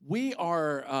we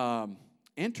are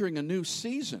entering a new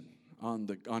season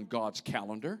on God's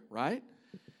calendar, right?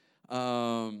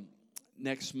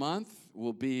 Next month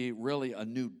will be really a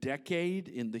new decade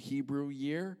in the Hebrew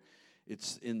year.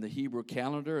 It's in the Hebrew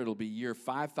calendar. It'll be year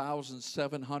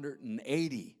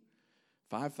 5,780.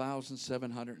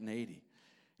 5,780.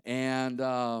 And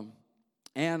on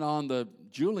the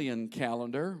Julian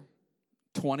calendar,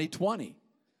 2020.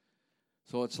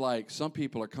 So it's like some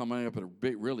people are coming up with a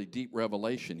really deep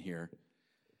revelation here.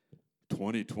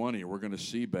 2020, we're going to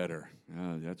see better.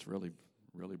 That's really,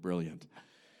 really brilliant.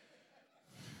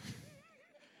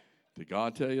 Did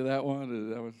God tell you that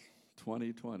one? That was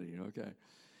 2020. Okay.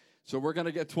 So we're going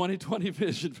to get 2020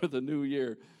 vision for the new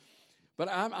year. But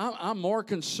I'm more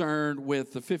concerned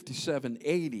with the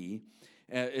 5780.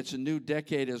 It's a new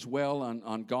decade as well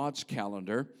on God's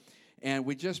calendar. And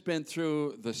we've just been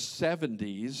through the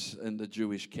 70s in the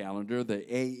Jewish calendar. The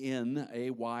A-N,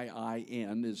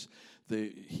 A-Y-I-N, is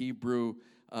the Hebrew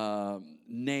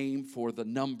name for the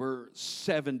number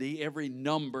 70. Every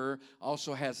number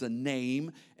also has a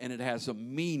name, and it has a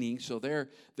meaning. So their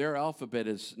alphabet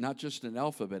is not just an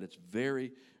alphabet. It's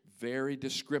very, very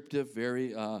descriptive,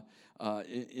 very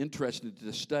interesting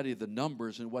to study the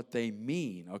numbers and what they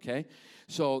mean, okay?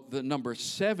 So the number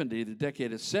 70, the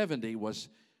decade of 70 was...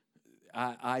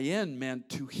 I-N meant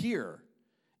to hear.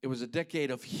 It was a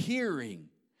decade of hearing.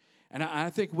 And I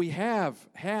think we have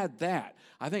had that.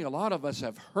 I think a lot of us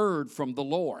have heard from the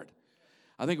Lord.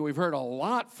 I think we've heard a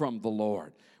lot from the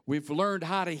Lord. We've learned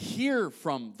how to hear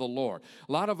from the Lord.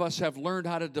 A lot of us have learned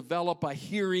how to develop a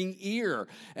hearing ear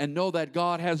and know that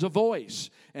God has a voice.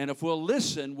 And if we'll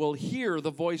listen, we'll hear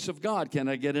the voice of God. Can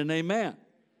I get an amen?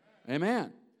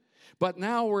 Amen. But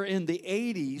now we're in the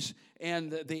 80s, and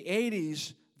the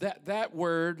 80s... That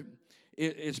word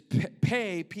is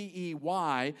pei,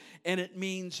 P-E-Y, and it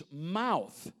means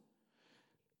mouth.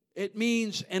 It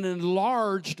means an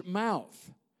enlarged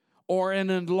mouth or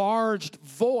an enlarged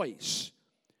voice.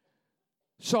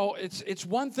 So it's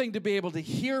one thing to be able to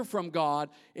hear from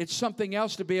God. It's something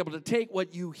else to be able to take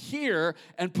what you hear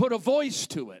and put a voice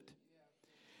to it.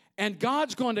 And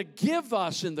God's going to give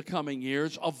us in the coming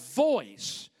years a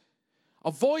voice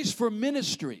for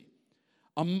ministry.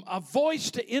 A voice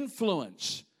to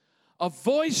influence, a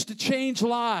voice to change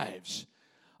lives,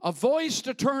 a voice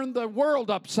to turn the world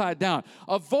upside down,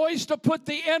 a voice to put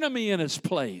the enemy in his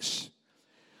place,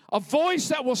 a voice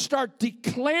that will start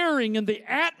declaring in the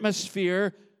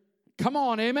atmosphere. Come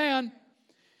on, amen.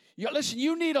 Listen,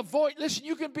 you need a voice. Listen,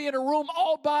 you can be in a room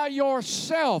all by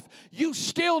yourself. You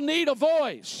still need a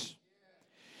voice.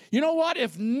 You know what?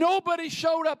 If nobody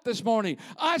showed up this morning,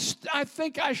 I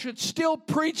think I should still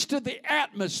preach to the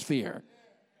atmosphere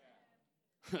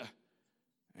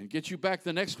and get you back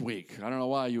the next week. I don't know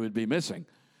why you would be missing.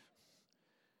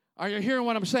 Are you hearing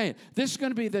what I'm saying? This is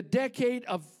going to be the decade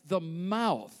of the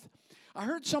mouth. I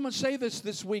heard someone say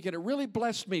this week, and it really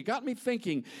blessed me, got me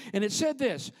thinking. And it said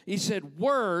this. He said,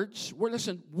 words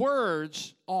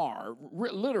are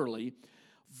literally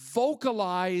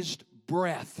vocalized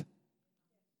breath.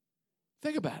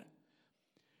 Think about it.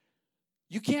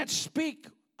 You can't speak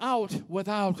out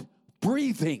without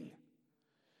breathing.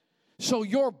 So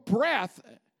your breath,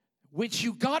 which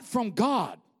you got from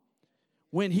God,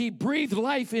 when He breathed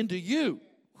life into you,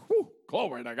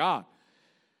 glory to God.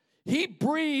 He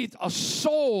breathed a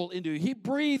soul into you. He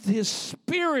breathed His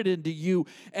Spirit into you.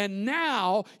 And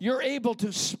now you're able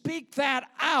to speak that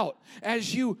out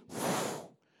as you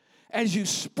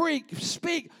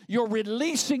speak, you're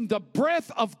releasing the breath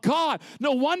of God.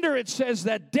 No wonder it says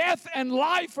that death and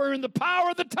life are in the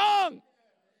power of the tongue.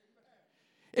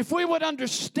 If we would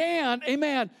understand,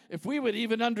 amen, if we would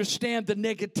even understand the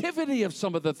negativity of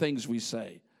some of the things we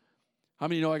say. How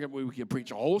many know we can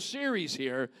preach a whole series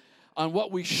here on what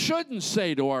we shouldn't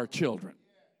say to our children,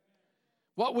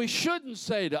 what we shouldn't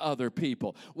say to other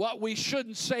people, what we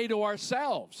shouldn't say to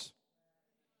ourselves.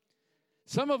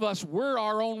 Some of us, we're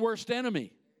our own worst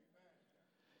enemy.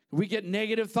 We get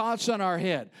negative thoughts on our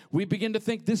head. We begin to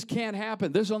think this can't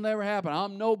happen. This will never happen.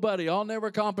 I'm nobody. I'll never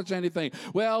accomplish anything.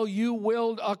 Well, you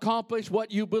will accomplish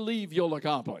what you believe you'll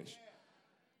accomplish.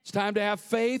 It's time to have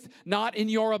faith, not in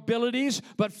your abilities,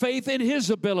 but faith in His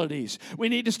abilities. We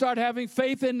need to start having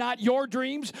faith in not your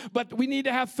dreams, but we need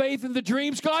to have faith in the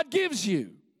dreams God gives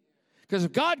you. Because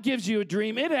if God gives you a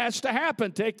dream, it has to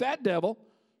happen. Take that, devil.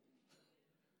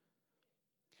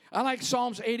 I like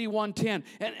Psalms 81:10,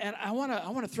 and I want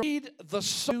to read. The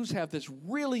Jews have this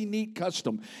really neat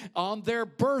custom. On their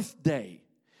birthday,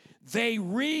 they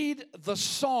read the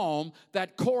psalm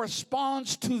that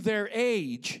corresponds to their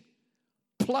age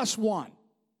plus one.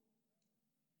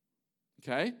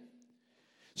 Okay?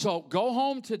 So go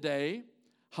home today,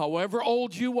 however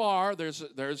old you are. There's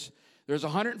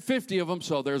 150 of them,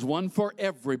 so there's one for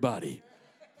everybody.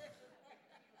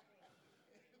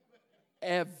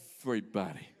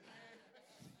 Everybody.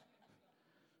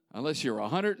 Unless you're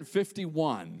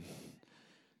 151.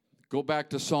 Go back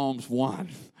to Psalms 1.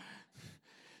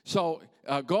 So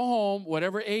go home,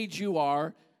 whatever age you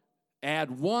are,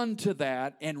 add 1 to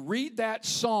that, and read that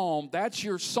psalm. That's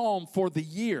your psalm for the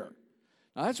year.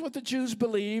 Now, that's what the Jews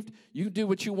believed. You do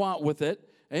what you want with it.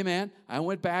 Amen. I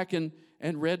went back and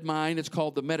read mine. It's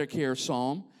called the Medicare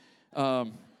Psalm.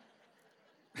 On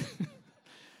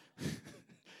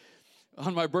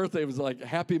my birthday, it was like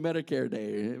Happy Medicare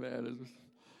Day. Amen.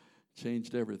 It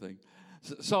changed everything.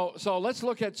 So let's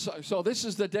look at, so this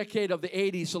is the decade of the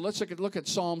 80s, so let's look at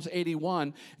Psalms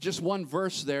 81, just one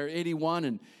verse there,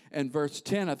 81 and verse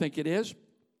 10, I think it is.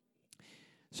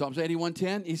 Psalms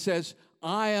 81:10, he says,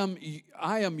 I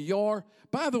am your,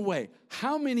 by the way,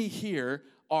 how many here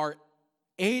are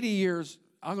 80 years,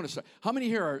 I'm going to say, how many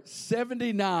here are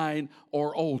 79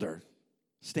 or older?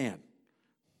 Stand.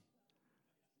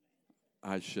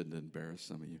 I shouldn't embarrass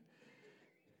some of you.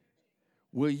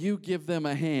 Will you give them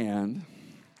a hand?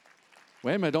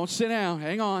 Wait a minute, don't sit down.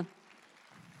 Hang on.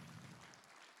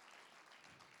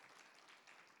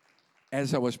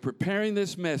 As I was preparing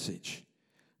this message,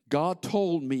 God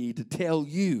told me to tell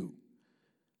you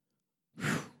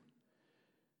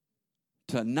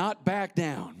to not back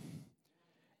down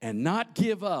and not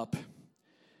give up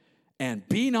and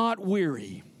be not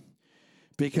weary.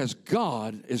 Because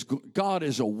God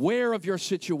is aware of your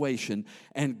situation,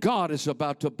 and God is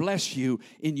about to bless you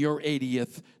in your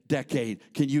 80th decade.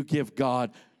 Can you give God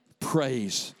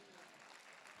praise?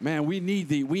 Man, we need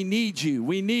thee. We need you.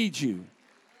 We need you.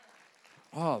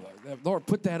 Oh, Lord,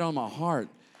 put that on my heart.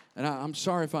 And I'm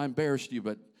sorry if I embarrassed you,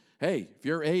 but hey, if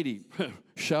you're 80,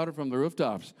 shout it from the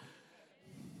rooftops.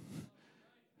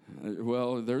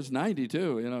 Well, there's 90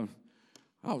 too, you know.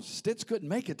 Oh, Stitz couldn't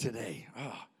make it today.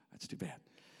 Oh, that's too bad.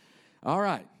 All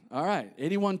right.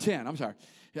 81:10. I'm sorry.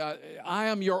 I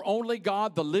am your only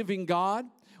God, the living God.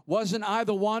 Wasn't I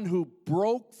the one who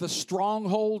broke the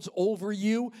strongholds over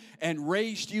you and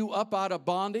raised you up out of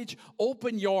bondage?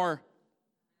 Open your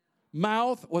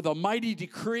mouth with a mighty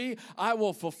decree. I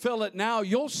will fulfill it now.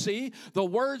 You'll see the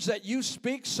words that you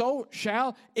speak, so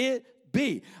shall it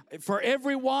be. For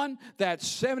everyone that's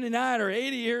 79 or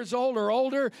 80 years old or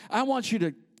older, I want you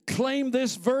to claim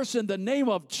this verse in the name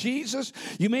of Jesus.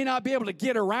 You may not be able to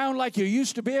get around like you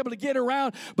used to be able to get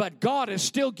around, but God is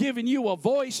still giving you a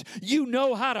voice. You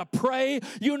know how to pray.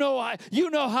 You know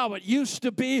how it used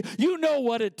to be. You know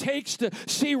what it takes to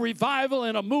see revival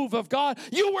and a move of God.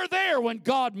 You were there when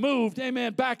God moved,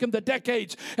 amen, back in the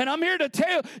decades. And I'm here to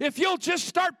tell you, if you'll just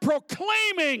start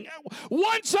proclaiming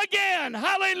once again,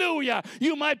 hallelujah,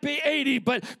 you might be 80,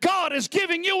 but God is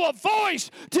giving you a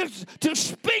voice to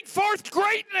speak forth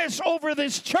greatness over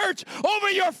this church, over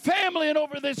your family, and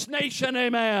over this nation.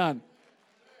 Amen.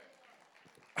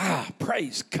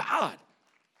 Praise God.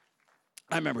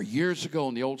 I remember years ago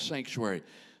in the old sanctuary,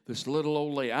 this little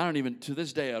old lady, to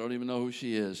this day, I don't even know who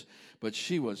she is, but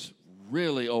she was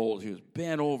really old. She was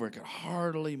bent over and could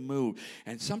hardly move.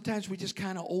 And sometimes we just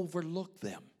kind of overlook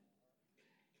them.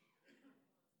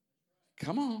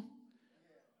 Come on.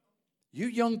 You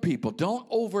young people, don't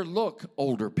overlook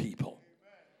older people.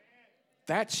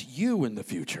 That's you in the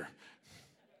future.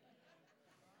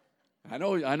 I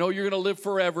know you're going to live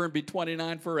forever and be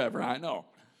 29 forever. I know.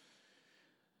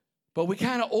 But we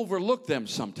kind of overlook them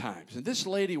sometimes. And this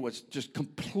lady was just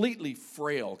completely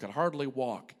frail, could hardly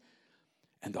walk.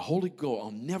 And the Holy Ghost,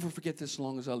 I'll never forget this as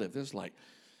long as I live. This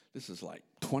is like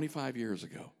 25 years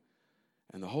ago.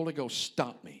 And the Holy Ghost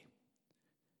stopped me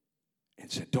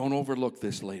and said, don't overlook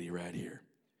this lady right here.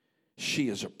 She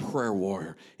is a prayer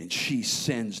warrior, and she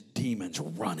sends demons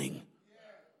running.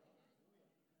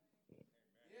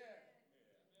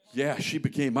 Yeah, she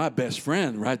became my best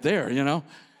friend right there, you know.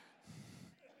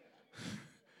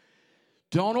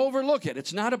 Don't overlook it.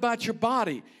 It's not about your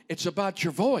body. It's about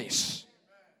your voice.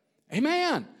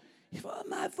 Amen. Well,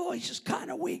 my voice is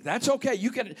kind of weak. That's okay.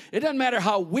 It doesn't matter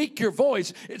how weak your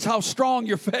voice. It's how strong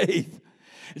your faith.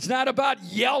 It's not about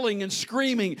yelling and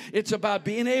screaming. It's about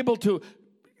being able to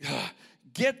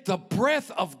get the breath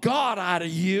of God out of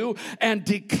you and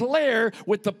declare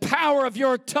with the power of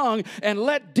your tongue and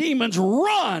let demons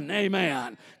run.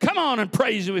 Amen. Come on and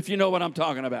praise Him if you know what I'm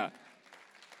talking about.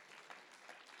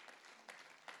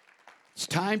 It's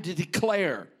time to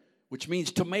declare, which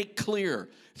means to make clear.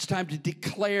 It's time to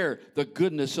declare the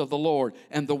goodness of the Lord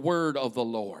and the word of the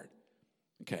Lord.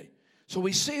 Okay. So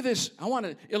we see this. I want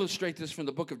to illustrate this from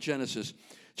the book of Genesis,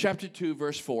 chapter 2,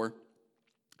 verse 4.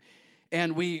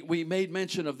 And we made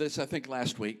mention of this, I think,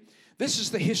 last week. This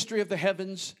is the history of the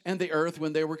heavens and the earth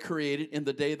when they were created in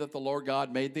the day that the Lord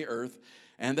God made the earth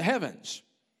and the heavens.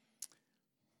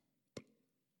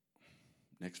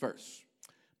 Next verse.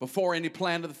 Before any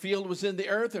plant of the field was in the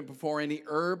earth, and before any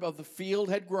herb of the field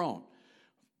had grown.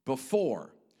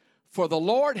 Before. For the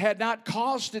Lord had not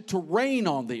caused it to rain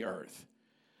on the earth.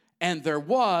 And there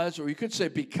was, or you could say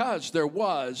because there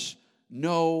was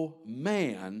no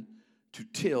man to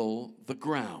till the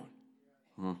ground.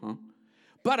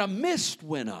 But a mist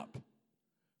went up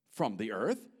from the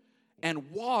earth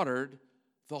and watered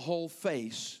the whole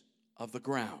face of the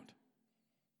ground.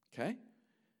 Okay?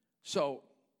 So,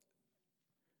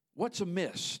 what's a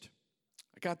mist?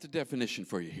 I got the definition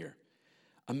for you here.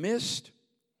 A mist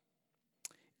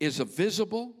is a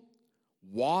visible,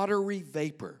 watery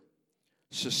vapor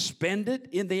suspended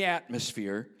in the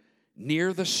atmosphere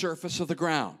near the surface of the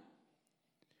ground.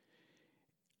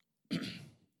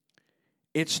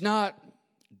 It's not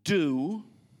dew.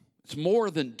 It's more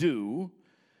than dew.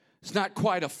 It's not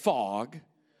quite a fog.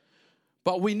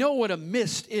 But we know what a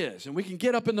mist is. And we can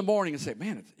get up in the morning and say,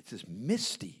 man, it's just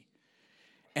misty.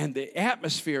 And the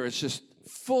atmosphere is just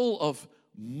full of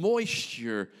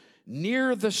moisture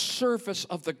near the surface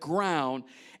of the ground.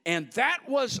 And that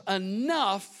was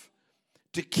enough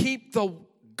to keep the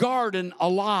garden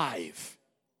alive.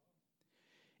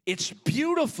 It's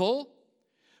beautiful,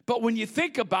 but when you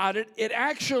think about it, it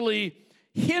actually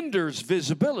hinders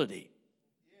visibility.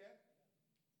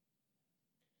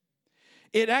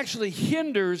 It actually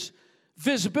hinders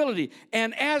visibility.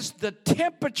 And as the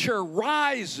temperature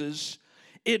rises,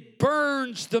 it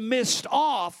burns the mist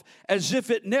off as if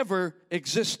it never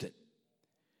existed.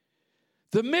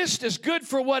 The mist is good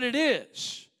for what it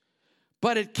is,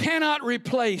 but it cannot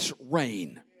replace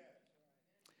rain.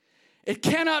 It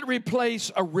cannot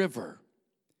replace a river.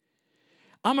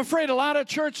 I'm afraid a lot of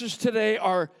churches today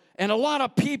and a lot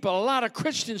of people, a lot of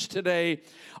Christians today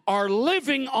are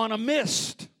living on a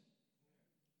mist.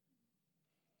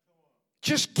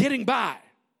 Just getting by.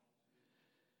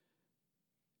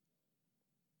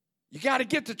 You got to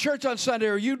get to church on Sunday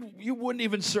or you wouldn't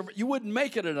even you wouldn't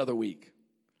make it another week.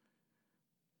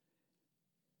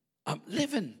 I'm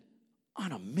living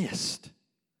on a mist.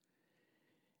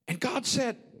 And God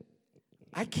said,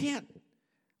 I can't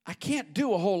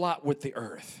do a whole lot with the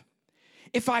earth.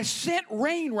 If I sent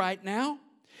rain right now,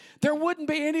 there wouldn't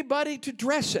be anybody to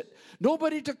dress it,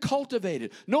 nobody to cultivate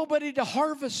it, nobody to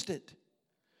harvest it.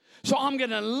 So I'm going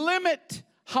to limit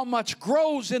how much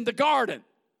grows in the garden.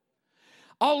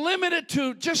 I'll limit it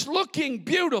to just looking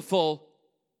beautiful,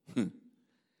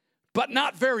 but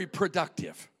not very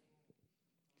productive.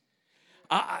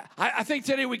 I think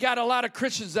today we got a lot of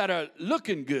Christians that are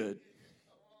looking good,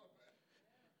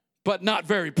 but not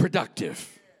very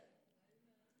productive.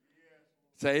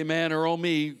 Say amen or oh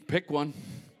me, pick one.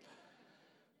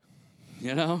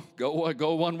 You know,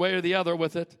 go one way or the other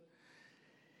with it.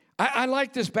 I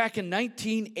like this back in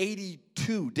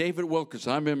 1982, David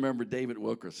Wilkerson. I remember David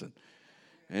Wilkerson.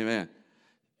 Amen.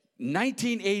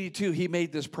 1982, he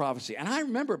made this prophecy. And I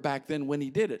remember back then when he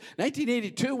did it.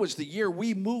 1982 was the year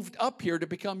we moved up here to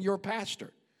become your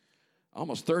pastor.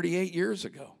 Almost 38 years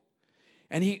ago.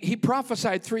 And he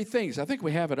prophesied three things. I think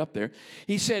we have it up there.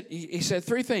 He said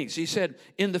three things. He said,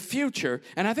 in the future,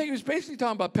 and I think he was basically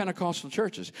talking about Pentecostal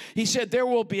churches. He said there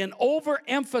will be an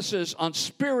overemphasis on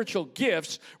spiritual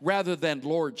gifts rather than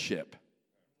lordship.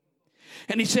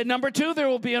 And he said, number two, there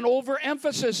will be an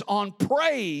overemphasis on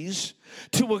praise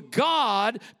to a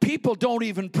God people don't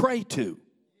even pray to.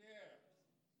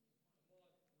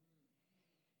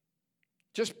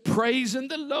 Just praising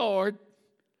the Lord,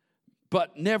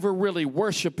 but never really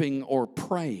worshiping or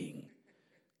praying.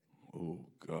 Oh,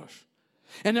 gosh.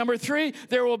 And number three,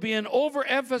 there will be an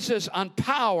overemphasis on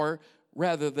power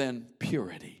rather than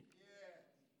purity.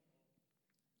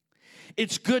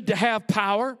 It's good to have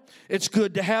power. It's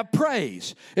good to have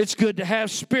praise. It's good to have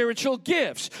spiritual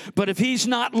gifts. But if He's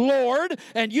not Lord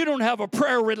and you don't have a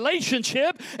prayer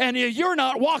relationship and you're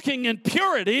not walking in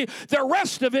purity, the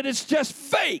rest of it is just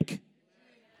fake.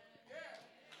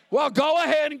 Well, go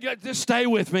ahead and just stay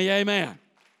with me. Amen.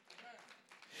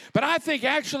 But I think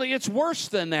actually it's worse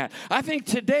than that. I think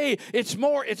today it's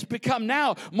become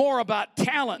now more about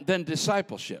talent than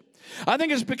discipleship. I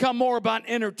think it's become more about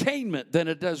entertainment than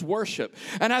it does worship.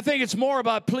 And I think it's more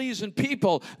about pleasing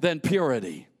people than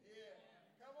purity.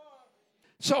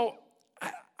 So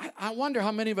I wonder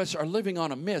how many of us are living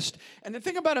on a mist. And the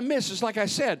thing about a mist is, like I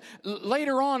said,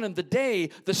 later on in the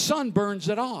day, the sun burns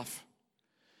it off.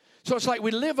 So it's like we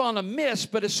live on a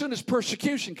mist, but as soon as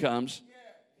persecution comes,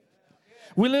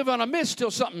 We live on a mist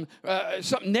till something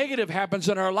negative happens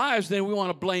in our lives, then we want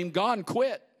to blame God and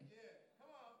quit.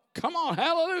 Come on,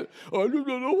 hallelujah. I don't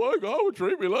know why God would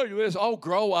treat me like this. Oh,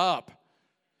 grow up.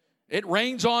 It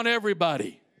rains on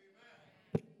everybody.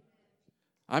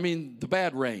 I mean, the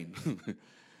bad rain.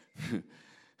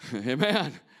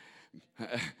 Amen.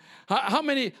 How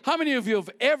many of you have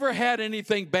ever had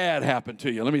anything bad happen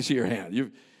to you? Let me see your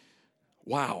hand.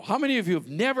 Wow. How many of you have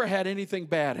never had anything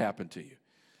bad happen to you?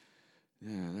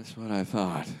 Yeah, that's what I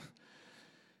thought.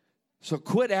 So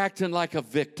quit acting like a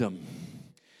victim.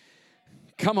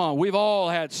 Come on, we've all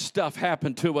had stuff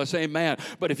happen to us, amen.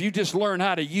 But if you just learn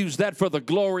how to use that for the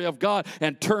glory of God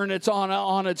and turn it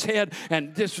on its head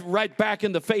and just right back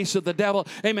in the face of the devil,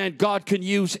 amen, God can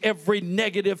use every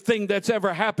negative thing that's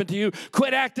ever happened to you.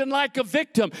 Quit acting like a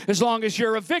victim. As long as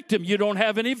you're a victim, you don't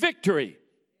have any victory.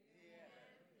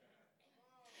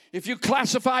 If you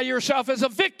classify yourself as a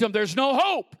victim, there's no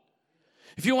hope.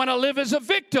 If you want to live as a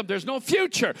victim, there's no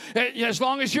future. As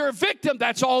long as you're a victim,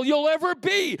 that's all you'll ever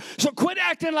be. So quit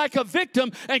acting like a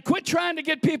victim and quit trying to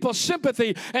get people's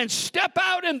sympathy and step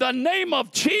out in the name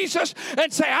of Jesus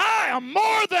and say, I am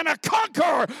more than a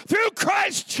conqueror through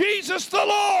Christ Jesus the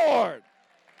Lord.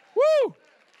 Woo!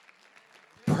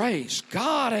 Praise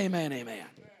God. Amen, amen.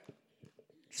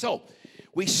 So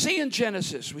we see in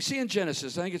Genesis,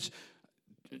 I think it's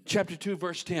chapter 2,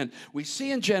 verse 10, we see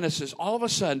in Genesis, all of a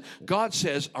sudden, God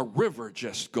says a river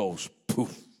just goes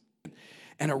poof.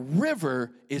 And a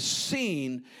river is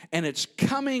seen, and it's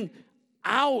coming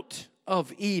out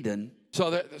of Eden.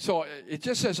 So it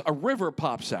just says a river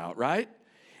pops out, right?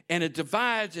 And it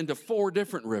divides into 4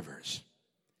 different rivers.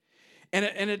 And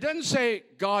it doesn't say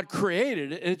God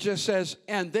created it. It just says,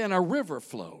 and then a river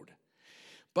flowed.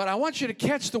 But I want you to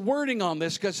catch the wording on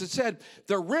this because it said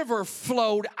the river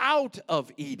flowed out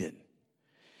of Eden.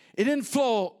 It didn't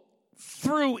flow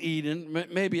through Eden.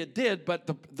 Maybe it did, but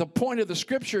the point of the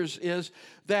scriptures is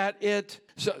that it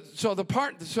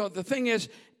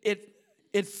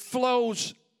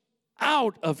flows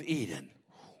out of Eden.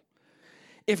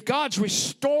 If God's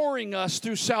restoring us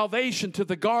through salvation to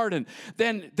the garden,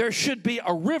 then there should be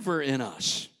a river in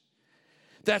us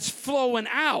that's flowing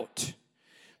out.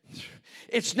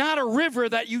 It's not a river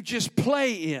that you just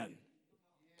play in.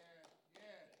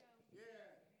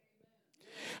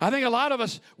 I think a lot of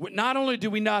us, not only do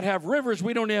we not have rivers,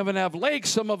 we don't even have lakes.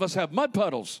 Some of us have mud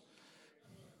puddles.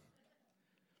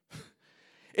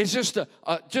 It's just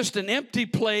an empty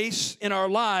place in our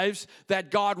lives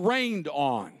that God rained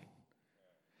on.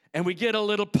 And we get a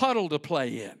little puddle to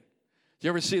play in. You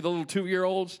ever see the little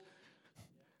 2-year-olds?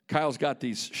 Kyle's got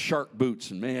these shark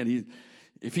boots, and man,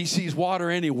 if he sees water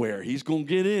anywhere, he's going to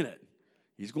get in it.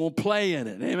 He's going to play in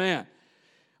it. Amen.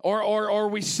 Or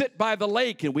we sit by the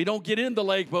lake and we don't get in the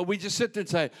lake, but we just sit there and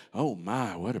say, oh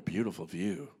my, what a beautiful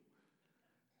view.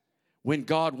 When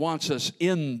God wants us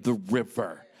in the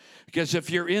river. Because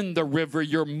if you're in the river,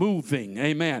 you're moving.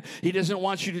 Amen. He doesn't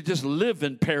want you to just live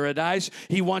in paradise.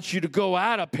 He wants you to go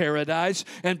out of paradise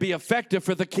and be effective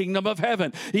for the kingdom of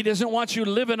heaven. He doesn't want you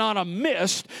living on a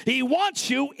mist. He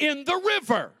wants you in the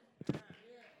river.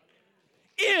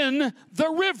 In the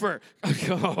river.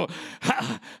 Oh,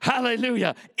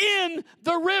 hallelujah. In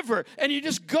the river. And you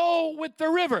just go with the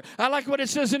river. I like what it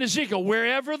says in Ezekiel.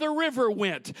 Wherever the river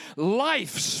went,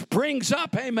 life springs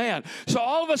up. Amen. So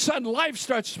all of a sudden, life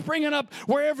starts springing up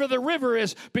wherever the river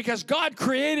is because God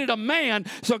created a man.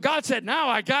 So God said, now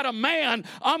I got a man.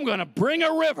 I'm going to bring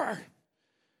a river.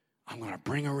 I'm going to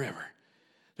bring a river.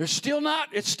 It's still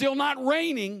not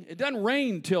raining. It doesn't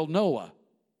rain till Noah.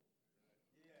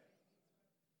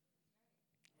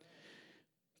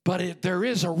 But there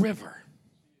is a river.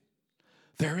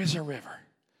 There is a river.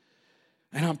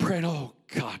 And I'm praying, oh,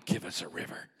 God, give us a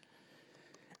river.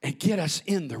 And get us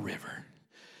in the river.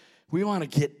 We want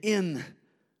to get in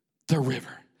the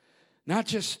river. Not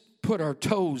just put our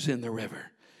toes in the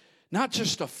river. Not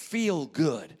just a feel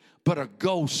good, but a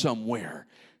go somewhere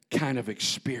kind of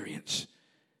experience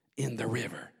in the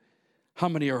river. How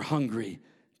many are hungry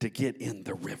to get in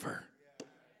the river?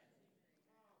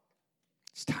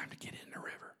 It's time to get in the river.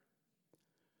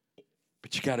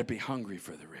 But you got to be hungry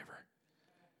for the river.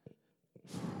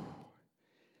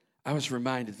 I was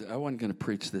reminded, I wasn't going to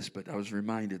preach this, but I was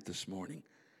reminded this morning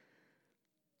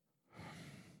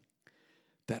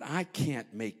that I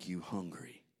can't make you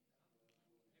hungry.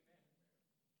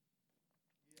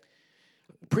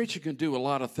 A preacher can do a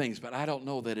lot of things, but I don't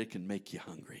know that it can make you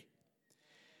hungry.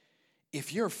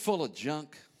 If you're full of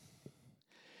junk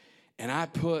and I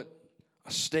put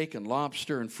a steak and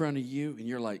lobster in front of you and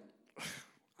you're like,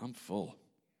 I'm full.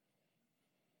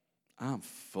 I'm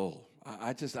full.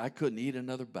 I couldn't eat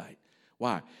another bite.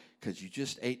 Why? Because you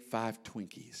just ate 5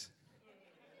 Twinkies.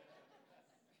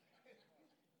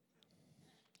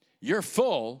 You're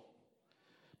full,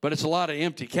 but it's a lot of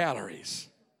empty calories.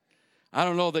 I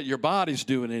don't know that your body's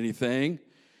doing anything.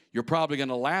 You're probably going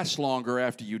to last longer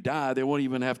after you die. They won't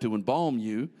even have to embalm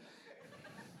you.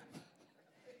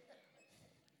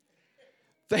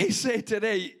 They say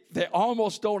today they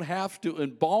almost don't have to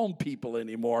embalm people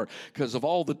anymore because of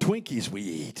all the Twinkies we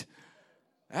eat.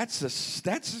 That's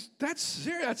serious.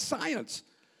 That's science.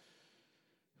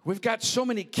 We've got so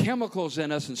many chemicals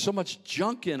in us and so much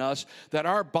junk in us that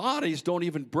our bodies don't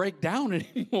even break down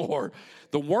anymore.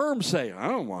 The worms say, I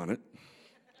don't want it.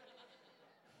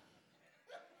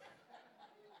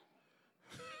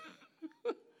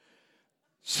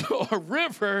 So a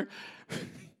river,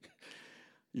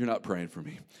 you're not praying for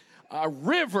me. A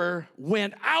river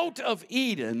went out of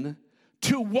Eden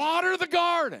to water the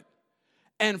garden.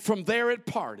 And from there it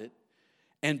parted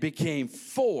and became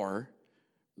 4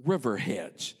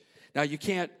 riverheads.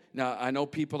 Now I know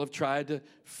people have tried to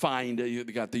find, you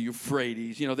got the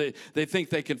Euphrates, they think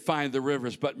they can find the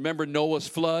rivers, but remember Noah's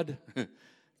flood?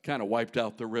 Kind of wiped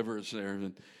out the rivers there,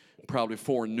 and probably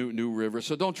 4 new rivers.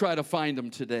 So don't try to find them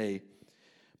today.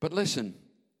 But listen,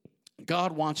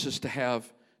 God wants us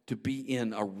to be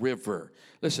in a river.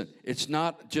 Listen, it's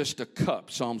not just a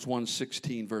cup, Psalms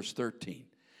 116, verse 13.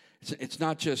 It's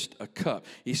not just a cup.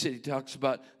 He talks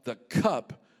about the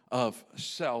cup of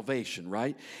salvation,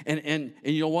 right? And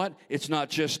you know what? It's not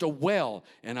just a well.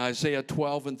 In Isaiah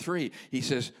 12 and 3, he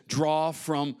says, draw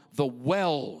from the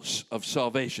wells of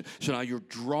salvation. So now you're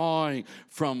drawing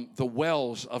from the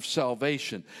wells of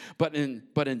salvation. But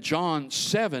in John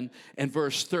 7 and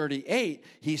verse 38,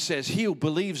 he says, he who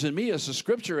believes in me, as the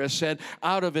scripture has said,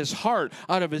 out of his heart,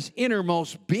 out of his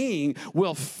innermost being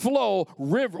will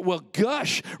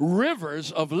gush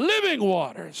rivers of living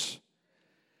waters.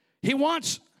 He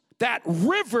wants that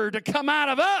river to come out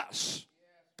of us.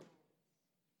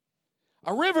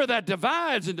 A river that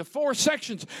divides into 4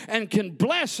 sections and can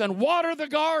bless and water the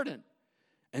garden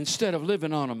instead of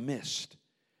living on a mist.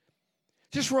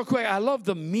 Just real quick, I love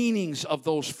the meanings of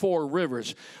those 4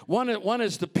 rivers. One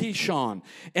is the Pishon,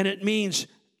 and it means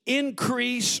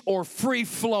increase or free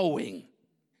flowing.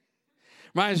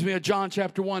 Reminds me of John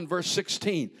chapter 1, verse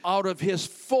 16. Out of his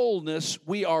fullness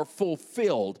we are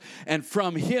fulfilled, and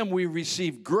from him we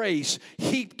receive grace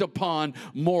heaped upon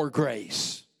more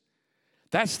grace.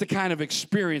 That's the kind of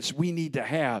experience we need to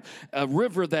have. A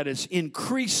river that is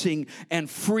increasing and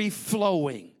free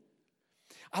flowing.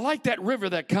 I like that river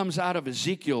that comes out of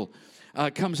Ezekiel,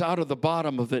 comes out of the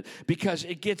bottom of it, because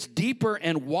it gets deeper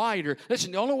and wider.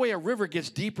 Listen, the only way a river gets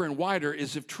deeper and wider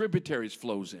is if tributaries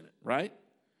flows in it, right?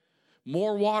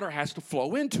 More water has to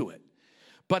flow into it.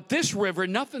 But this river,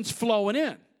 nothing's flowing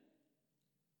in.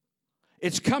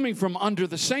 It's coming from under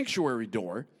the sanctuary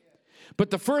door. But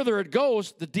the further it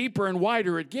goes, the deeper and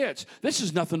wider it gets. This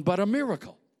is nothing but a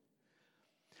miracle.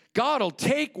 God will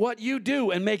take what you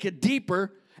do and make it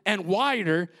deeper and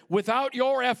wider without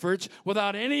your efforts,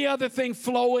 without any other thing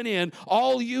flowing in.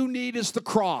 All you need is the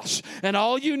cross. And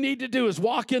all you need to do is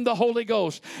walk in the Holy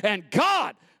Ghost. And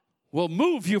God will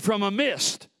move you from a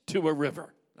mist to a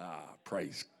river.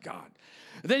 Praise God.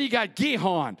 Then you got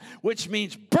Gihon, which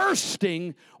means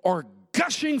bursting or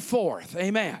gushing forth.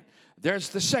 Amen. There's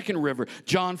the second river.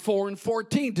 John 4 and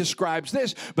 14 describes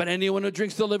this. But anyone who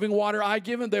drinks the living water I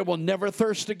give him, they will never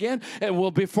thirst again and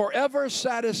will be forever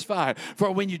satisfied.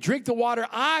 For when you drink the water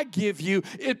I give you,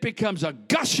 it becomes a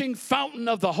gushing fountain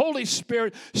of the Holy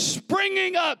Spirit,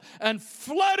 springing up and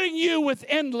flooding you with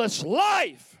endless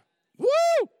life. Woo!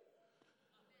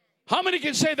 How many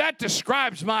can say that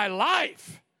describes my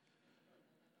life?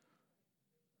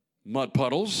 Mud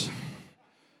puddles.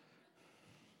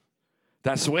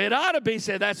 That's the way it ought to be.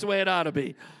 Say, that's the way it ought to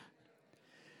be.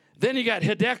 Then you got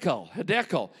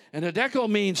Hiddekel. And Hiddekel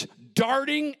means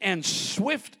darting and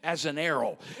swift as an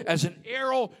arrow. As an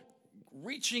arrow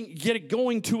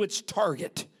going to its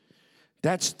target.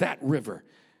 That's that river.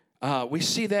 We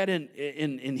see that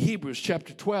in Hebrews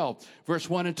chapter 12, verse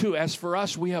 1 and 2. As for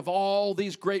us, we have all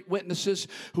these great witnesses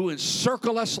who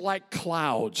encircle us like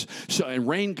clouds. And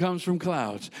rain comes from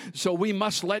clouds. So we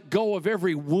must let go of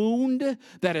every wound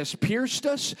that has pierced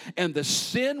us and the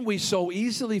sin we so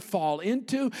easily fall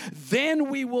into. Then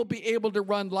we will be able to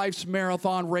run life's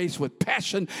marathon race with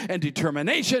passion and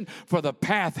determination, for the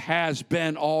path has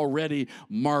been already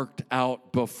marked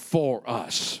out before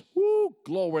us. Woo!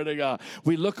 Glory to God.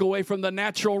 We look away from the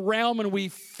natural realm and we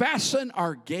fasten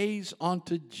our gaze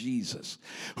onto Jesus,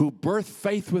 who birthed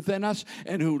faith within us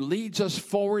and who leads us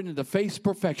forward into faith's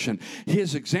perfection.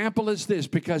 His example is this,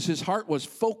 because his heart was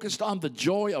focused on the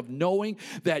joy of knowing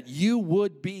that you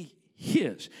would be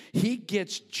his. He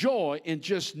gets joy in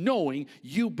just knowing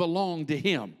you belong to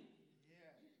him.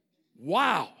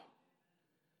 Wow.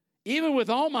 Even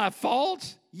with all my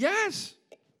faults? Yes.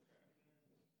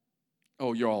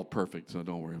 Oh, you're all perfect, so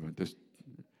don't worry about this.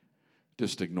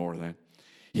 Just ignore that.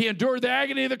 He endured the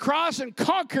agony of the cross and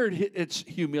conquered its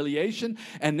humiliation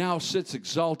and now sits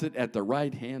exalted at the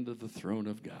right hand of the throne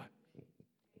of God.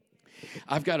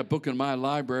 I've got a book in my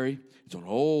library. It's an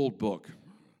old book,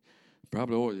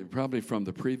 probably from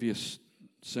the previous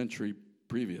century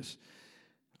previous.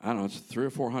 I don't know, it's 300 or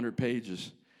 400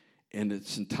 pages, and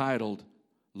it's entitled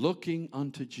Looking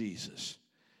Unto Jesus.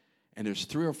 And there's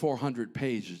 300 or 400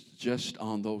 pages just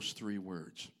on those three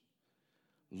words.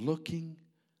 Looking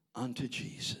unto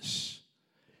Jesus.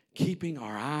 Keeping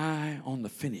our eye on the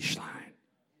finish line.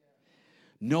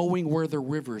 Knowing where the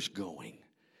river's going.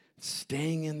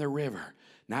 Staying in the river.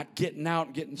 Not getting out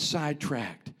and getting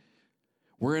sidetracked.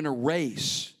 We're in a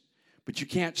race. But you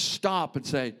can't stop and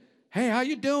say, hey, how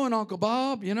you doing, Uncle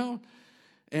Bob? You know?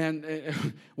 And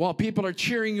while people are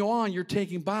cheering you on, you're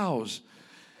taking bows.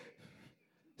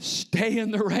 Stay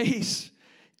in the race.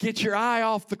 Get your eye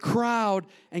off the crowd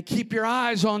and keep your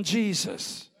eyes on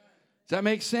Jesus. Does that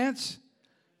make sense?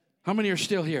 How many are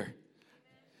still here?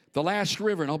 The last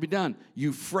river, and I'll be done.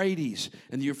 Euphrates.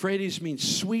 And the Euphrates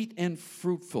means sweet and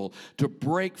fruitful, to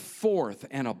break forth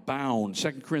and abound.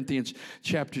 2 Corinthians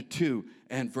chapter 2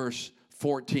 and verse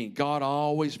 14. God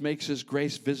always makes his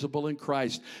grace visible in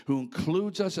Christ, who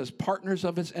includes us as partners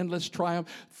of his endless triumph.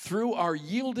 Through our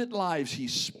yielded lives, he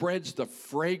spreads the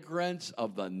fragrance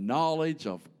of the knowledge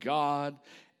of God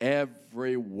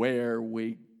everywhere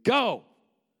we go.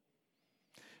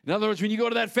 In other words, when you go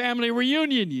to that family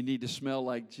reunion, you need to smell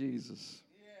like Jesus.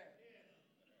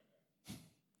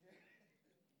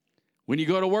 When you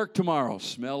go to work tomorrow,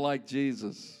 smell like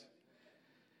Jesus.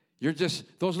 You're just,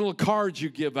 those little cards you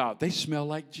give out, they smell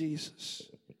like Jesus.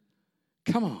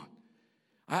 Come on.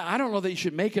 I don't know that you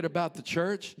should make it about the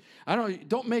church.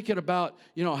 Don't make it about,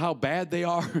 how bad they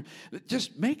are.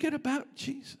 Just make it about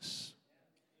Jesus.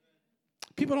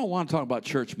 People don't want to talk about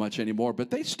church much anymore, but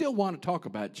they still want to talk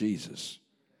about Jesus.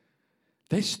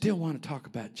 They still want to talk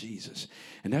about Jesus.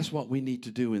 And that's what we need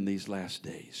to do in these last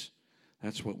days.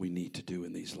 That's what we need to do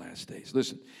in these last days.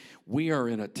 Listen, we are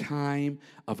in a time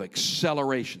of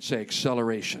acceleration. Say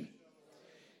acceleration.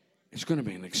 It's going to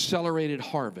be an accelerated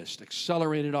harvest,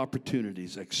 accelerated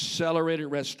opportunities, accelerated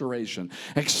restoration,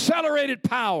 accelerated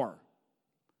power.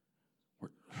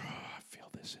 I feel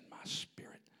this in my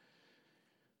spirit.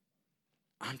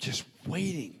 I'm just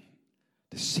waiting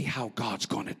to see how God's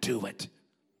going to do it.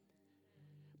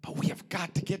 But we have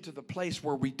got to get to the place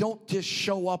where we don't just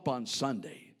show up on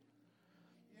Sunday.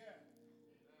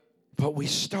 But we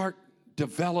start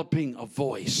developing a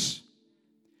voice.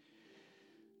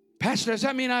 Pastor, does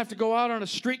that mean I have to go out on a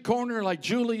street corner like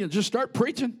Julie and just start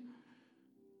preaching?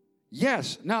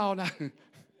 Yes. No.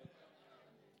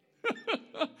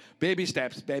 Baby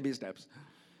steps, baby steps.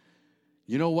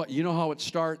 You know what? You know how it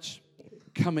starts?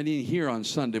 Coming in here on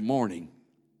Sunday morning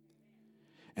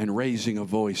and raising a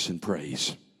voice in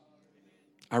praise.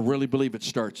 I really believe it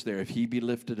starts there. If he be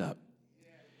lifted up,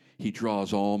 he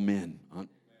draws all men.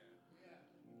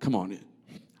 Come on.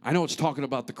 I know it's talking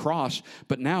about the cross,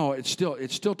 but now it's still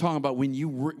talking about when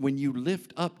you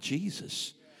lift up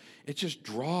Jesus. It just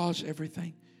draws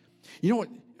everything. You know what?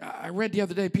 I read the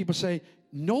other day, people say,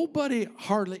 nobody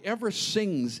hardly ever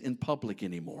sings in public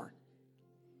anymore.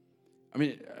 I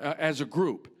mean, as a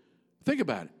group. Think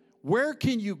about it. Where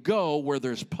can you go where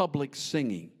there's public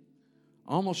singing?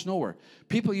 Almost nowhere.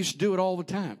 People used to do it all the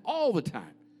time. All the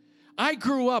time. I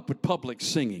grew up with public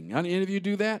singing. Any of you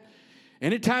do that?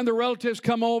 Anytime the relatives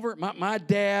come over, my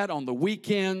dad on the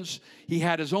weekends, he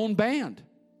had his own band.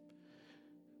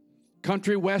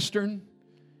 Country, western,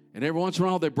 and every once in a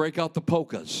while they break out the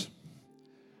polkas.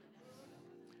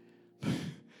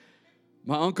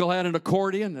 My uncle had an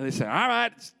accordion, and they say, all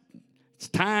right, it's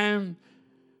time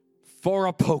for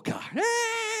a polka.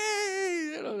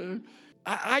 Hey!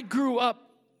 I grew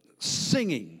up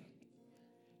singing.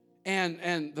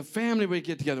 And the family would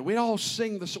get together. We'd all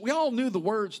sing we all knew the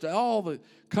words to all the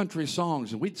country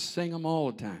songs, and we'd sing them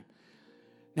all the time.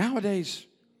 Nowadays,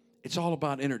 it's all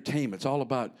about entertainment. It's all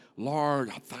about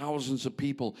large, thousands of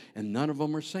people, and none of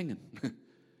them are singing.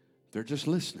 They're just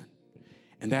listening.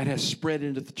 And that has spread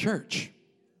into the church.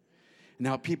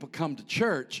 Now people come to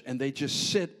church, and they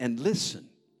just sit and listen.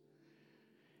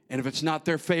 And if it's not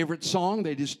their favorite song,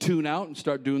 they just tune out and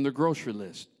start doing their grocery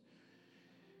list.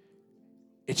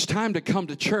 It's time to come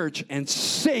to church and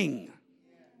sing.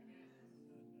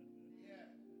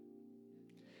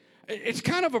 It's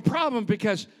kind of a problem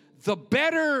because the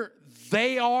better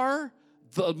they are,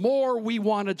 the more we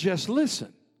want to just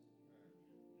listen.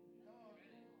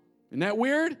 Isn't that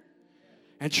weird?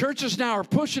 And churches now are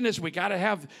pushing this. We got to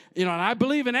have, and I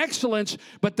believe in excellence,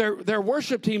 but their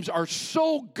worship teams are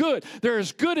so good. They're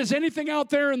as good as anything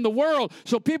out there in the world.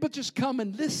 So people just come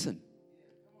and listen.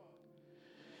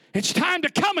 It's time to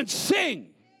come and sing.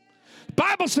 The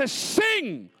Bible says,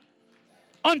 sing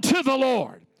unto the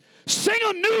Lord. Sing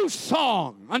a new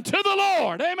song unto the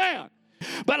Lord. Amen.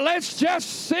 But let's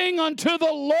just sing unto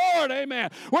the Lord.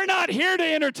 Amen. We're not here to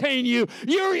entertain you.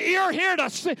 You're here to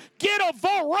sing. Get a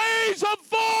raise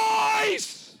a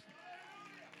voice.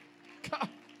 God.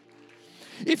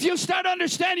 If you start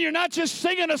understanding, you're not just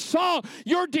singing a song,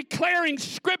 you're declaring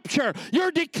scripture.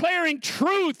 You're declaring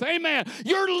truth. Amen.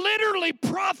 You're literally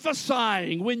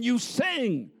prophesying when you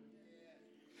sing.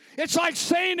 It's like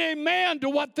saying amen to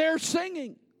what they're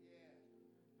singing.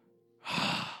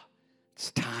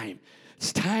 It's time.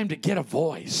 It's time to get a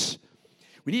voice.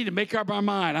 We need to make up our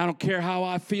mind. I don't care how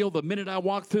I feel the minute I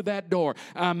walk through that door.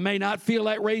 I may not feel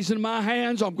like raising my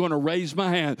hands. I'm going to raise my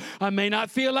hand. I may not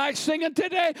feel like singing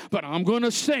today, but I'm going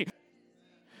to sing.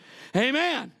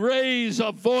 Amen. Raise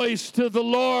a voice to the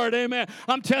Lord. Amen.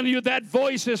 I'm telling you, that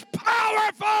voice is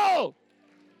powerful.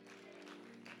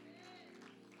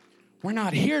 We're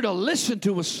not here to listen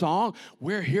to a song.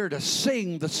 We're here to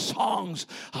sing the songs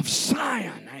of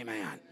Zion. Amen.